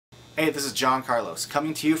Hey, this is John Carlos,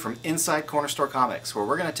 coming to you from inside Corner Store Comics, where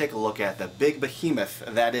we're going to take a look at the big behemoth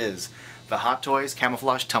that is the Hot Toys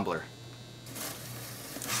Camouflage Tumbler.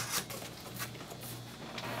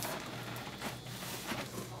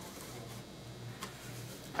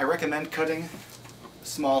 I recommend cutting a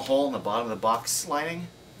small hole in the bottom of the box lining.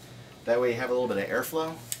 That way you have a little bit of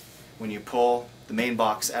airflow when you pull the main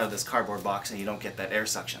box out of this cardboard box and you don't get that air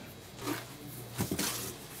suction.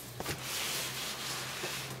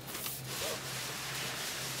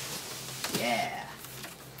 Yeah.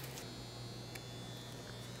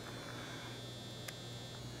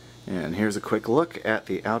 And here's a quick look at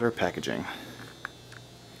the outer packaging.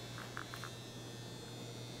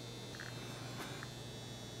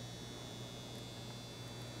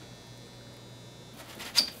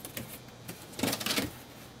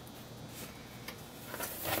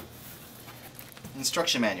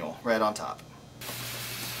 Instruction manual right on top.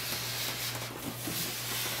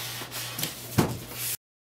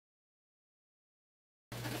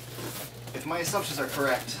 If my assumptions are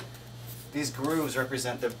correct, these grooves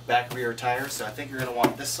represent the back rear tires, so I think you're going to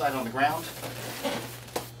want this side on the ground.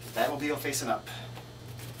 That will be facing up.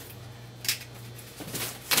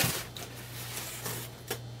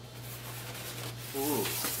 Ooh.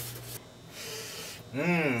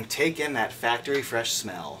 Take in that factory fresh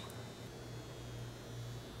smell.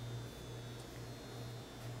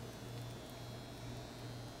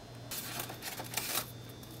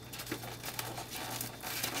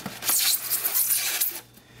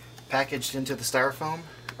 Packaged into the styrofoam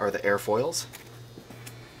are the airfoils.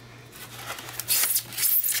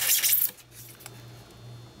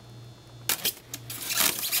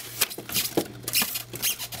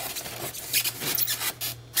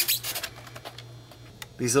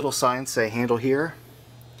 These little signs say handle here.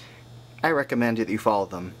 I recommend that you follow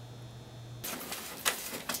them.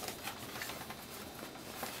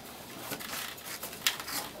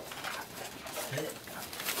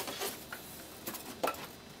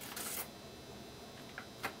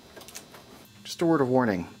 Just a word of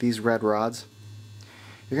warning, these red rods,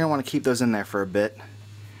 you're going to want to keep those in there for a bit.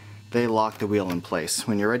 They lock the wheel in place.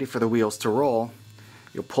 When you're ready for the wheels to roll,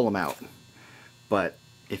 you'll pull them out. But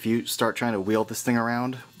if you start trying to wheel this thing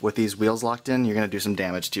around with these wheels locked in, you're going to do some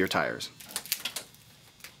damage to your tires.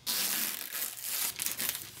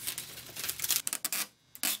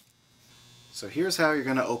 So here's how you're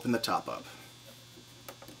going to open the top up.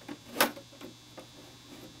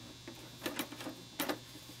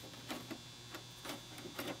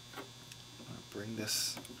 Bring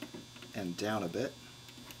this end down a bit,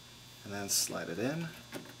 and then slide it in,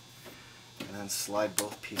 and then slide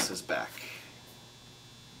both pieces back.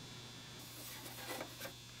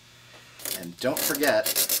 And don't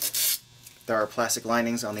forget, there are plastic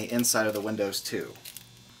linings on the inside of the windows too.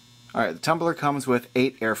 Alright, the tumbler comes with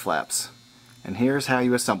 8 air flaps, and here's how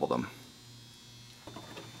you assemble them.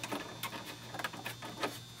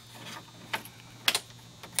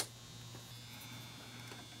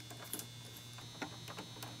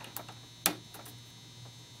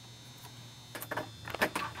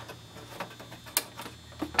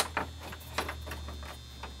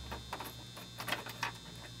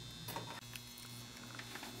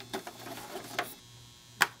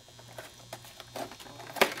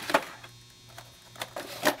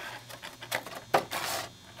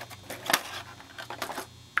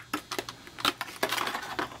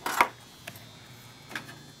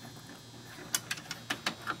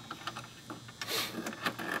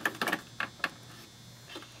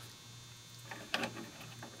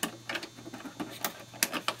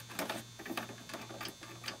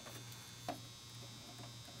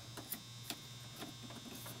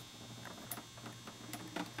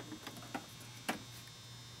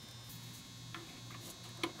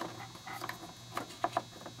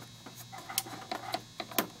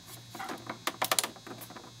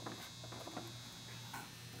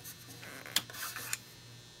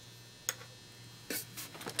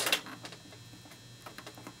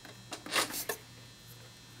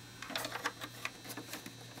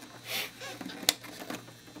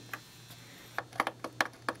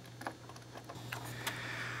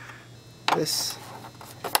 This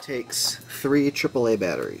takes 3 AAA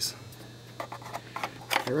batteries.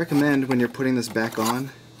 I recommend when you're putting this back on,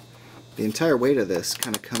 the entire weight of this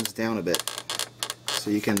kind of comes down a bit, so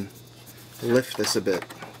you can lift this a bit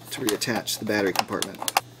to reattach the battery compartment.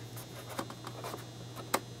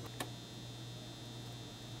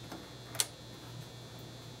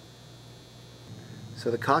 So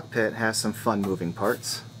the cockpit has some fun moving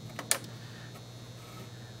parts,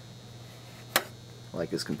 like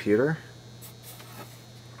his computer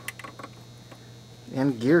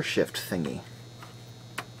and gear shift thingy.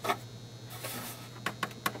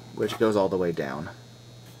 which goes all the way down.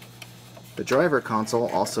 The driver console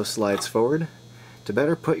also slides forward to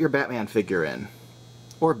better put your Batman figure in,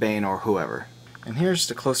 or Bane, or whoever. And here's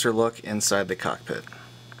just a closer look inside the cockpit.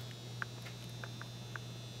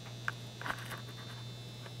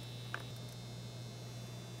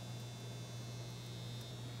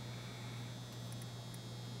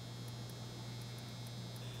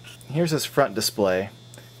 Here's his front display.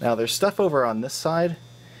 Now there's stuff over on this side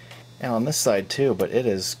and on this side too, but it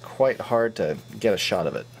is quite hard to get a shot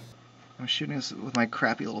of it. I'm shooting this with my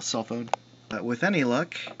crappy little cell phone. With any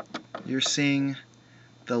luck, you're seeing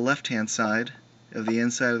the left-hand side of the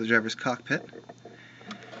inside of the driver's cockpit.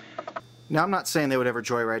 Now I'm not saying they would ever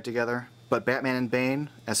joyride together, but Batman and Bane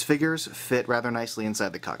as figures fit rather nicely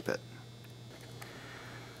inside the cockpit.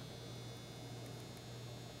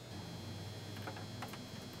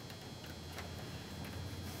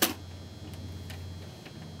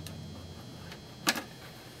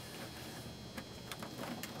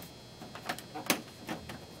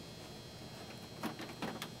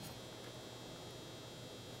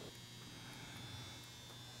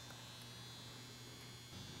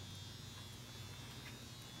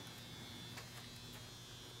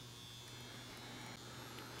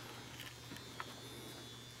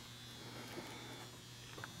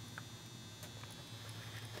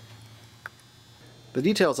 The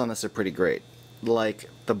details on this are pretty great, like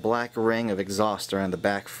the black ring of exhaust around the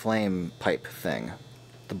back flame pipe thing.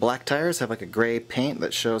 The black tires have like a gray paint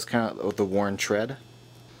that shows kind of the worn tread,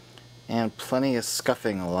 and plenty of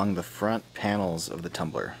scuffing along the front panels of the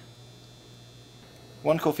Tumbler.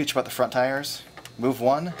 One cool feature about the front tires, move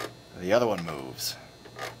one, the other one moves.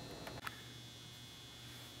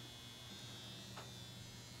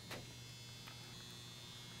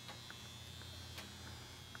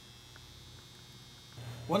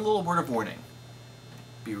 One little word of warning.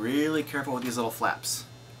 Be really careful with these little flaps.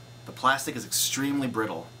 The plastic is extremely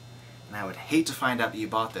brittle, and I would hate to find out that you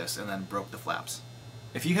bought this and then broke the flaps.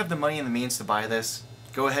 If you have the money and the means to buy this,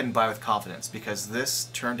 go ahead and buy with confidence, because this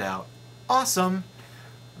turned out awesome!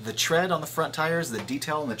 The tread on the front tires, the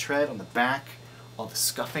detail on the tread on the back, all the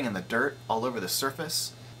scuffing and the dirt all over the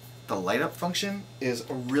surface. The light up function is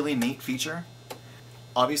a really neat feature.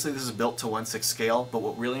 Obviously this is built to 1/6 scale, but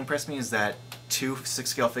what really impressed me is that 2 6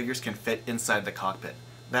 scale figures can fit inside the cockpit.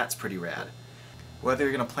 That's pretty rad. Whether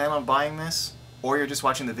you're going to plan on buying this, or you're just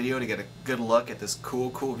watching the video to get a good look at this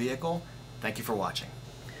cool vehicle, thank you for watching.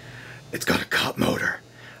 It's got a cop motor,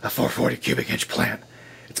 a 440 cubic inch plant.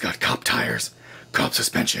 It's got cop tires, cop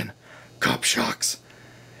suspension, cop shocks.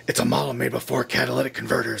 It's a model made before catalytic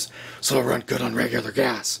converters, so it'll run good on regular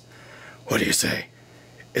gas. What do you say?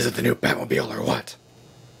 Is it the new Batmobile or what?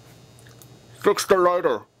 Fix the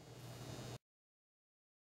lighter.